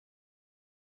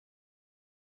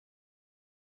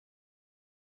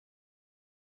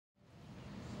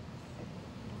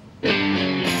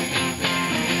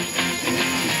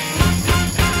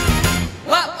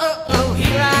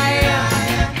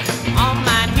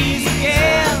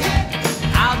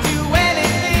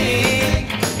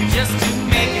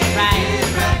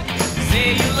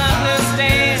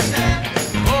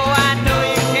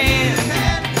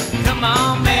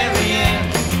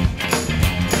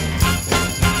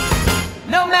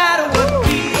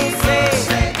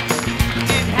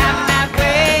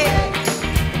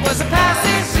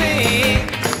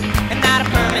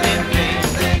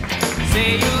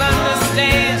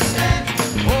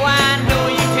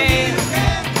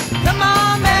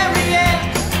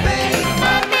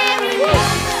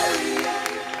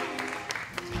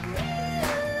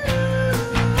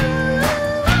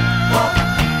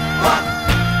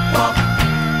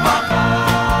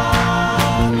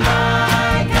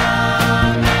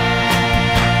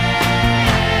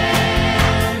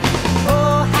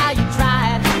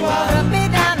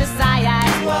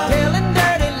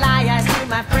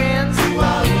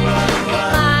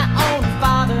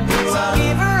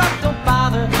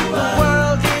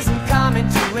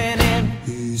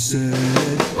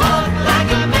said, walk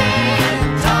like a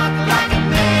man, talk like a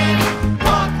man,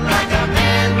 walk like a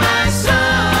man, my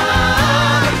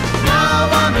son. No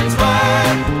woman's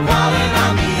worth crawling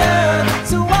on the earth,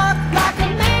 so walk like a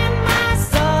man, my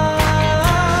son.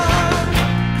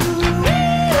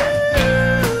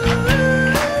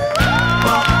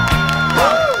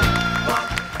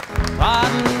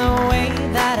 Pardon the way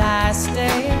that I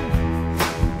stare,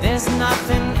 there's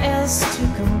nothing else to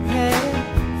compare.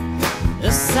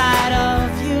 The sight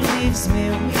of you leaves me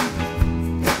weak.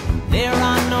 There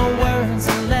are no words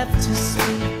left to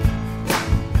speak.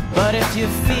 But if you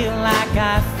feel like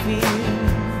I feel,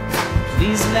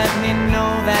 please let me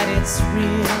know that it's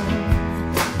real.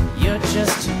 You're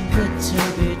just too good to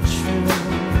be true.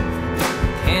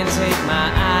 Can't take my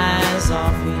eyes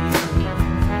off you.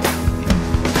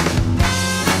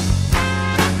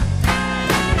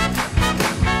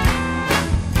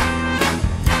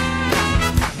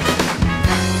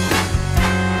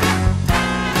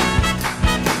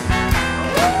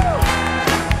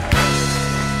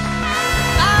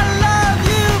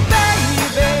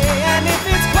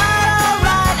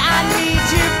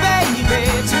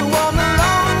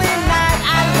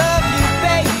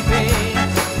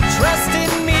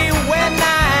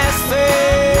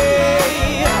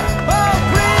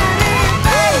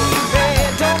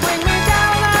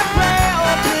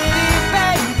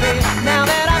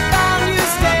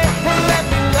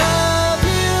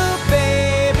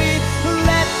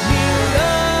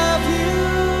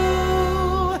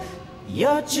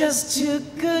 You're just too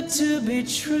good to be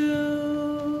true.